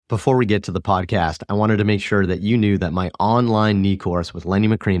Before we get to the podcast, I wanted to make sure that you knew that my online knee course with Lenny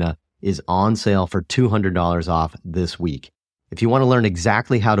Macrina is on sale for $200 off this week. If you want to learn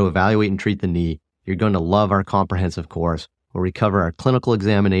exactly how to evaluate and treat the knee, you're going to love our comprehensive course where we cover our clinical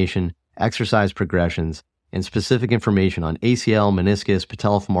examination, exercise progressions, and specific information on ACL, meniscus,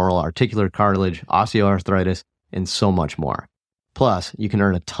 patellofemoral, articular cartilage, osteoarthritis, and so much more. Plus, you can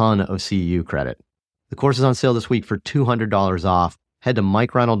earn a ton of CEU credit. The course is on sale this week for $200 off. Head to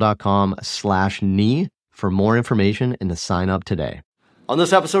MikeReinold.com/knee for more information and to sign up today. On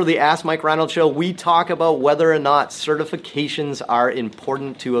this episode of the Ask Mike Reinold Show, we talk about whether or not certifications are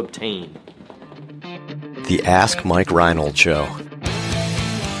important to obtain. The Ask Mike Reinold Show.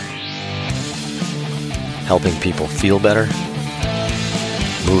 Helping people feel better,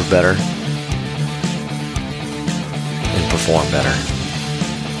 move better, and perform better.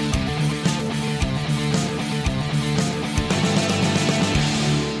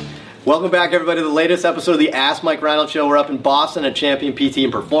 Welcome back, everybody, to the latest episode of the Ask Mike Reinold Show. We're up in Boston at Champion PT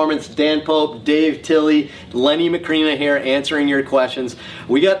and Performance. Dan Pope, Dave Tilley, Lenny Macrina here answering your questions.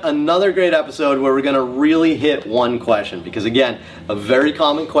 We got another great episode where we're going to really hit one question because, again, a very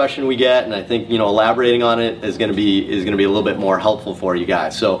common question we get, and I think elaborating on it is going to be a little bit more helpful for you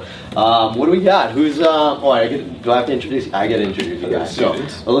guys. So, what do we got? Who's? Do I have to introduce? I get to introduce you guys. So,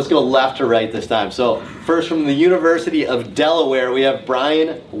 let's go left to right this time. So, first from the University of Delaware, we have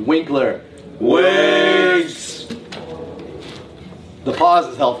Brian Winkler. Wings! The pause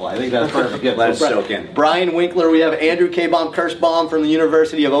is helpful. I think that's perfect. Good. Let it soak in. Brian Winkler. We have Andrew Kirschbaum from the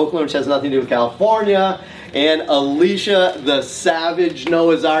University of Oakland, which has nothing to do with California. And Alicia, the Savage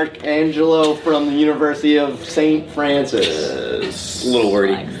Noah's Archangelo from the University of St. Francis. A little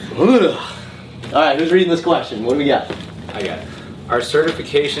wordy. All right, who's reading this question? What do we got? I got it. Are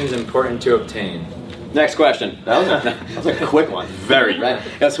certifications important to obtain? Next question. That was a quick one. Very. Right.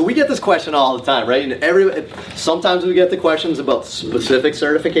 Yeah, so we get this question all the time, right? And sometimes we get the questions about specific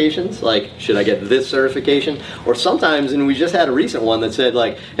certifications, like, should I get this certification? Or sometimes, and we just had a recent one that said,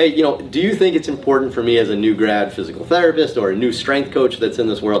 like, hey, do you think it's important for me as a new grad physical therapist or a new strength coach that's in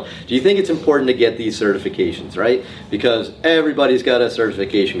this world, do you think it's important to get these certifications, right? Because everybody's got a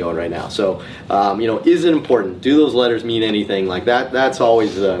certification going right now. So, is it important? Do those letters mean anything? Like that? That's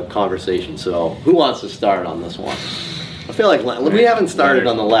always the conversation. So, who wants to start on this one? I feel like we haven't started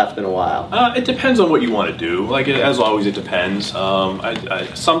on the left in a while. It depends on what you want to do. Like, as always, it depends.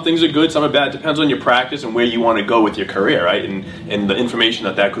 Some things are good, some are bad. It depends on your practice and where you want to go with your career, right? And the information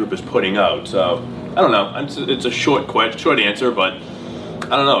that group is putting out. So, I don't know. It's a short answer, but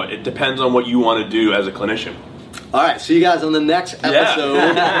I don't know. It depends on what you want to do as a clinician. All right, see you guys on the next episode.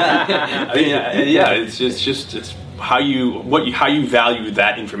 It's how you value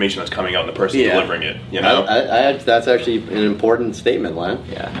that information that's coming out and the person delivering it. That's actually an important statement, Len.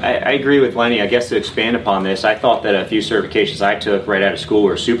 Yeah, I agree with Lenny. I guess to expand upon this, I thought that a few certifications I took right out of school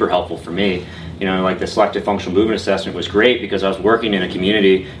were super helpful for me. Like the selective functional movement assessment was great because I was working in a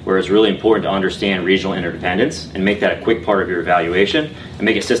community where it's really important to understand regional interdependence and make that a quick part of your evaluation and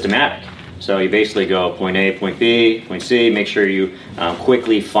make it systematic. So you basically go point A, point B, point C, make sure you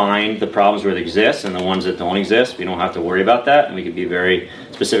quickly find the problems where they exist and the ones that don't exist. We don't have to worry about that, and we can be very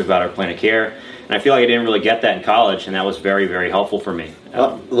specific about our plan of care. And I feel like I didn't really get that in college, and that was very, very helpful for me.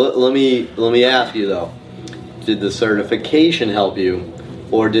 Let me ask you, though. Did the certification help you,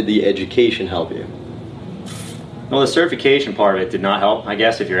 or did the education help you? Well, the certification part of it did not help, I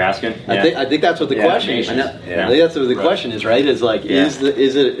guess, if you're asking. Yeah. I think that's what the question is. I think that's what the question is, right? Is like, is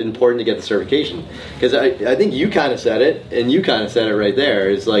it important to get the certification? Because I think you kind of said it, and you kind of said it right there.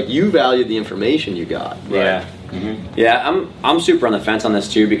 It's like you valued the information you got. Right? Yeah. Mm-hmm. Yeah, I'm super on the fence on this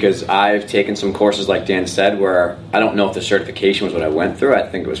too because I've taken some courses like Dan said where I don't know if the certification was what I went through. I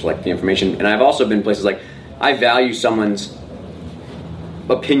think it was like the information. And I've also been places like I value someone's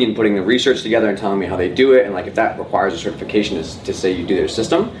opinion putting the research together and telling me how they do it, and like if that requires a certification to say you do their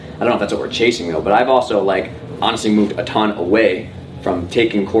system. I don't know if that's what we're chasing though, but I've also honestly moved a ton away from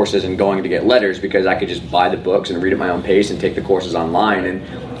taking courses and going to get letters because I could just buy the books and read at my own pace and take the courses online. And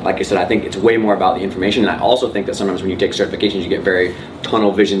like I said, I think it's way more about the information, and I also think that sometimes when you take certifications you get very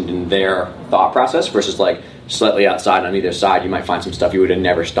tunnel visioned in their thought process versus like slightly outside on either side you might find some stuff you would have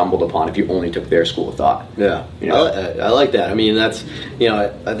never stumbled upon if you only took their school of thought. I like that. I mean, that's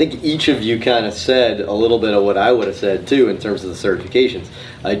I think each of you kind of said a little bit of what I would have said too in terms of the certifications.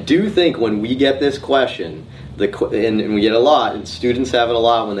 I do think when we get this question, and we get a lot, and students have it a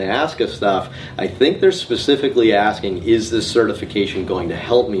lot when they ask us stuff, I think they're specifically asking, is this certification going to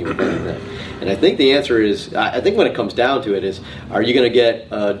help me with anything? And I think the answer is, I think when it comes down to it is, are you going to get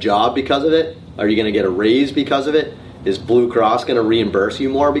a job because of it? Are you going to get a raise because of it? Is Blue Cross going to reimburse you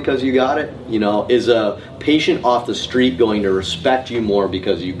more because you got it? You know, is a patient off the street going to respect you more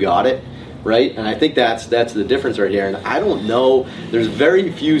because you got it? Right? And I think that's the difference right here. And I don't know, there's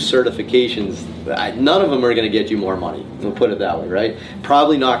very few certifications, none of them are going to get you more money. We'll put it that way, right?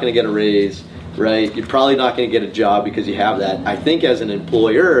 Probably not going to get a raise, right? You're probably not going to get a job because you have that. I think as an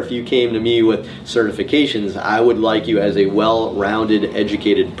employer, if you came to me with certifications, I would like you as a well-rounded,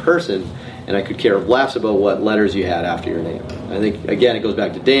 educated person, and I could care less about what letters you had after your name. I think, again, it goes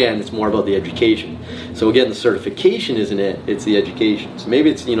back to Dan, it's more about the education. So again, the certification isn't it, it's the education. So maybe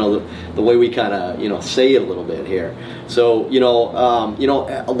it's, the way we kind of, say it a little bit here. So,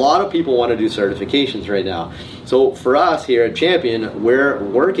 a lot of people want to do certifications right now. So for us here at Champion, we're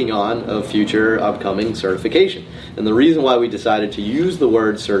working on a future upcoming certification. And the reason why we decided to use the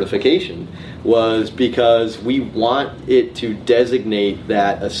word certification was because we want it to designate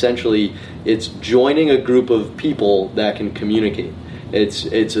that essentially it's joining a group of people that can communicate. It's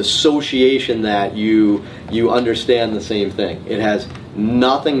association that you understand the same thing. It has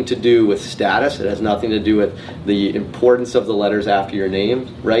nothing to do with status. It has nothing to do with the importance of the letters after your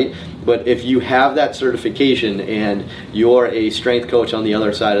name, right? But if you have that certification and you're a strength coach on the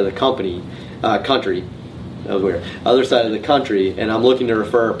other side of the country, that was weird, other side of the country, and I'm looking to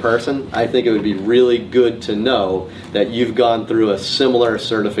refer a person, I think it would be really good to know that you've gone through a similar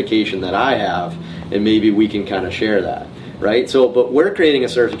certification that I have, and maybe we can kind of share that. Right? So, but we're creating a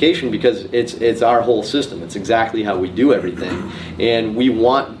certification because it's our whole system. It's exactly how we do everything, and we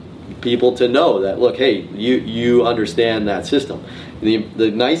want people to know that, look, hey, you understand that system. The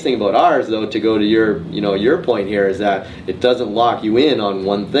nice thing about ours, though, to go to your point here, is that it doesn't lock you in on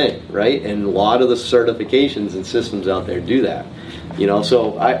one thing, right? And a lot of the certifications and systems out there do that.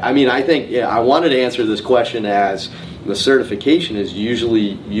 So I think I wanted to answer this question as the certification is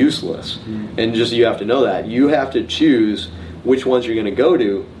usually useless, and just you have to know that you have to choose which ones you're going to go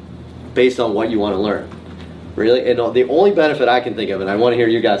to based on what you want to learn. Really, and the only benefit I can think of, and I want to hear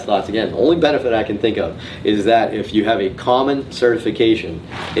your guys' thoughts again, the only benefit I can think of is that if you have a common certification,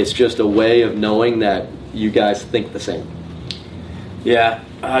 it's just a way of knowing that you guys think the same. Yeah,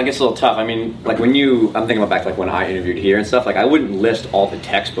 I guess a little tough. I mean, like I'm thinking about back like when I interviewed here and stuff, like I wouldn't list all the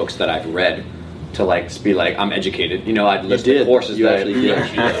textbooks that I've read to be like, I'm educated. I'd list the courses that I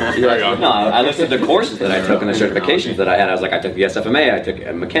did. No, I listed the courses that I took and the certifications that I had. I was like, I took the SFMA, I took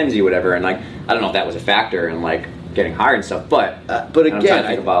McKenzie, whatever, and I don't know if that was a factor in getting hired and stuff, but again,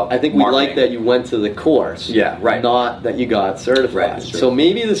 I think we like that you went to the course, right, not that you got certified. Right, so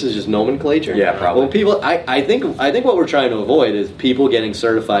maybe this is just nomenclature. Yeah, probably. Well, people, I think what we're trying to avoid is people getting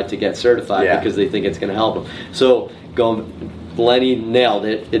certified to get certified because they think it's going to help them. So Lenny nailed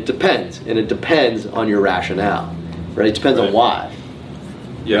it. It depends, and it depends on your rationale, right? It depends on why.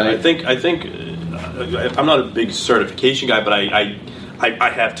 Yeah, right? I think I'm not a big certification guy, but I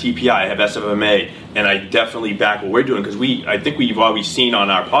have TPI, I have SFMA, and I definitely back what we're doing because I think we've always seen on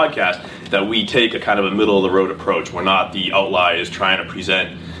our podcast that we take a kind of a middle of the road approach. We're not the outliers trying to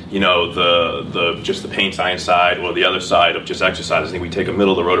present, the just the pain science side or the other side of just exercise. I think we take a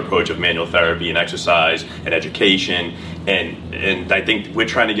middle of the road approach of manual therapy and exercise and education, and I think we're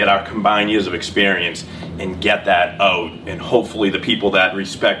trying to get our combined years of experience and get that out, and hopefully the people that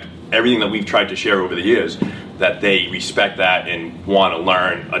respect everything that we've tried to share over the years, that they respect that and want to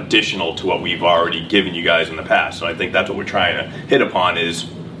learn additional to what we've already given you guys in the past. So I think that's what we're trying to hit upon is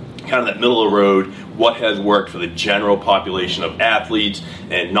kind of that middle of the road, what has worked for the general population of athletes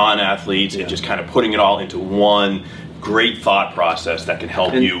and non-athletes, and just kind of putting it all into one great thought process that can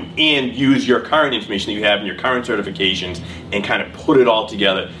help you and use your current information that you have in your current certifications and kind of put it all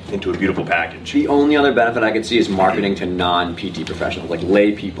together into a beautiful package. The only other benefit I could see is marketing to non-PT professionals, like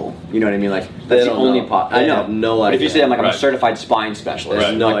lay people. You know what I mean? Like that's the only part. I know. Have no idea. But if you say I'm a certified spine specialist, they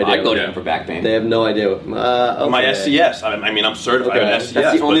have no idea. I go to them for back pain. They have no idea. Okay. My SCS. I'm certified in SCS.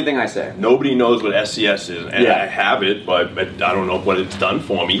 That's the only thing I say. Nobody knows what SCS is, and I have it, but I don't know what it's done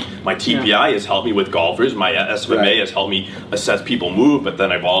for me. My TPI has helped me with golfers. My SFMA has helped me assess people move, but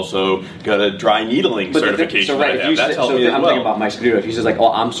then I've also got a dry needling certification. That's helped me as well. I'm thinking about my studio. If he says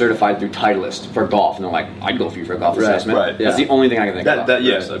I'm certified through Titleist for golf, and they're like, I'd go for you for a golf assessment. Right. That's the only thing I can think about.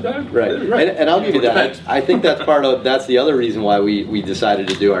 Yes. Right. And I'll give you that. I think that's that's the other reason why we decided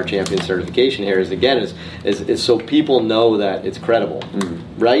to do our champion certification here is so people know that it's credible.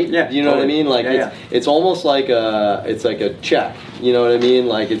 Right? Yeah. You know what I mean? Like it's almost like a check. You know what I mean?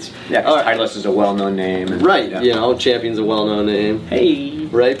 Like it's Titleist is a well-known name. Right. Yeah. Champion's a well-known name. Hey.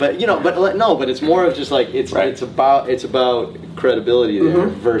 Right. But but it's more of just like it's about credibility there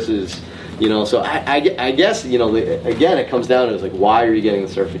versus. So I guess, again, it comes down to why are you getting the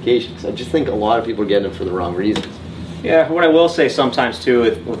certification? Because I just think a lot of people are getting it for the wrong reasons. Yeah, what I will say sometimes too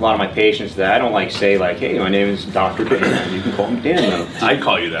with a lot of my patients that I don't like say like, hey, my name is Dr. Dan. You can call me Dan though. I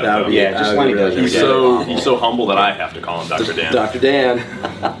call you that. Though. Yeah, just Lenny does every day. He's so humble that I have to call him Dr. Dan. Dr. Dan.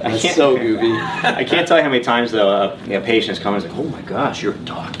 That's so goofy. I can't tell you how many times though patients come and say, oh my gosh, you're a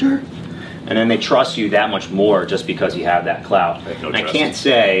doctor? And then they trust you that much more just because you have that clout. And I can't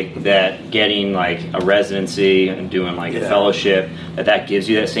say that getting like a residency and doing like a fellowship, that gives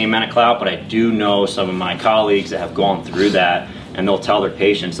you that same amount of clout, but I do know some of my colleagues that have gone through that, and they'll tell their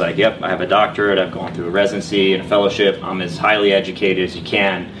patients like, yep, I have a doctorate, I've gone through a residency and a fellowship, I'm as highly educated as you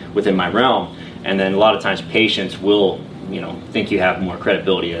can within my realm. And then a lot of times patients will, think you have more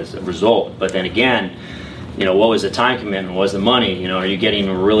credibility as a result. But then again, what was the time commitment? What was the money? Are you getting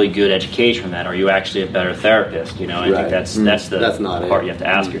a really good education from that? Are you actually a better therapist? I think that's the part you have to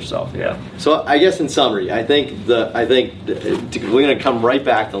ask yourself. Yeah. So I guess in summary, I think we're going to come right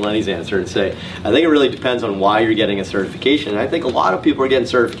back to Lenny's answer and say, I think it really depends on why you're getting a certification. And I think a lot of people are getting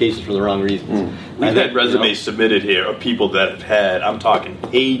certifications for the wrong reasons. We've had resumes submitted here of people that have had, I'm talking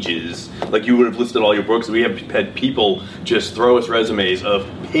pages, like you would have listed all your books. We have had people just throw us resumes of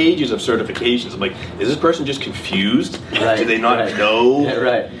pages of certifications. I'm like, is this person just confused? Right, do they not know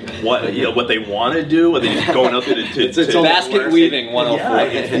what they want to do? Are they just going out there to it's basket weaving 104? Yeah,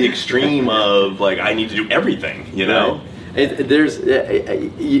 it's the extreme of like, I need to do everything, Right.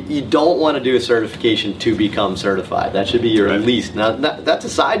 You don't want to do a certification to become certified. That should be your least. Now, that's a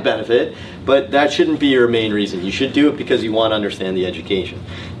side benefit, but that shouldn't be your main reason. You should do it because you want to understand the education.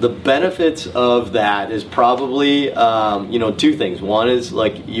 The benefits of that is probably, two things. One is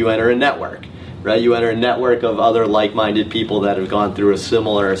like you enter a network, right? You enter a network of other like-minded people that have gone through a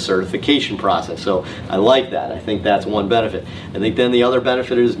similar certification process. So I like that. I think that's one benefit. I think then the other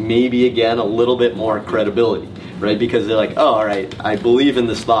benefit is maybe, again, a little bit more credibility, right? Because they're like, oh, all right, I believe in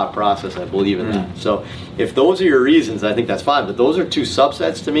this thought process. I believe in that. So if those are your reasons, I think that's fine. But those are two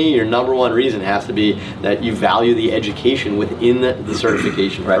subsets to me. Your number one reason has to be that you value the education within the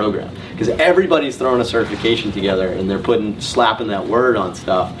certification program. Because everybody's throwing a certification together and they're slapping that word on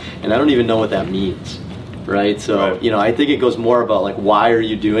stuff. And I don't even know what that means. Right? So, I think it goes more about like, why are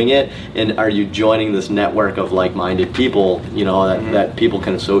you doing it? And are you joining this network of like-minded people, that people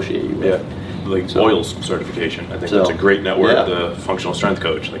can associate you with? Yeah. Like Boyle's certification. I think that's a great network, the functional strength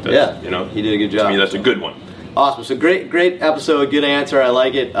coach. Like that's, he did a good job. To me, that's a good one. Awesome. So great episode, good answer. I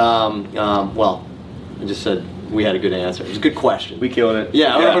like it. I just said we had a good answer. It was a good question. We killed it.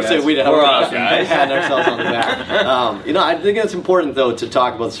 Yeah, I would say we're awesome, guys. Patting ourselves on the back. I think it's important though to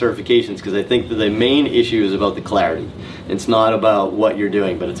talk about certifications because I think that the main issue is about the clarity. It's not about what you're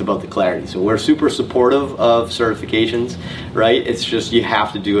doing, but it's about the clarity. So we're super supportive of certifications, right? It's just you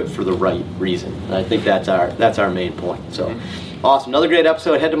have to do it for the right reason. And I think that's our main point. So awesome. Another great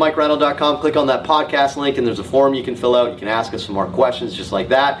episode. Head to MikeReynolds.com, click on that podcast link, and there's a form you can fill out. You can ask us some more questions just like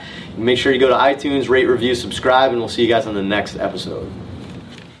that. And make sure you go to iTunes, rate, review, subscribe, and we'll see you guys on the next episode.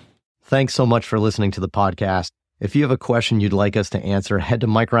 Thanks so much for listening to the podcast. If you have a question you'd like us to answer, head to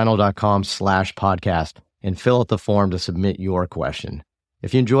MikeReynolds.com/podcast. and fill out the form to submit your question.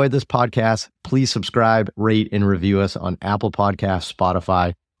 If you enjoyed this podcast, please subscribe, rate, and review us on Apple Podcasts,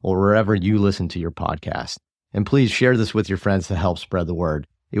 Spotify, or wherever you listen to your podcast. And please share this with your friends to help spread the word.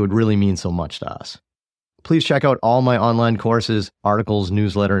 It would really mean so much to us. Please check out all my online courses, articles,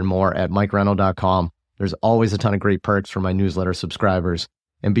 newsletter, and more at MikeReynolds.com. There's always a ton of great perks for my newsletter subscribers.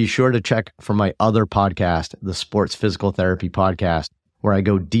 And be sure to check for my other podcast, the Sports Physical Therapy Podcast, where I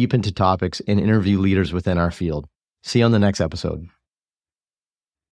go deep into topics and interview leaders within our field. See you on the next episode.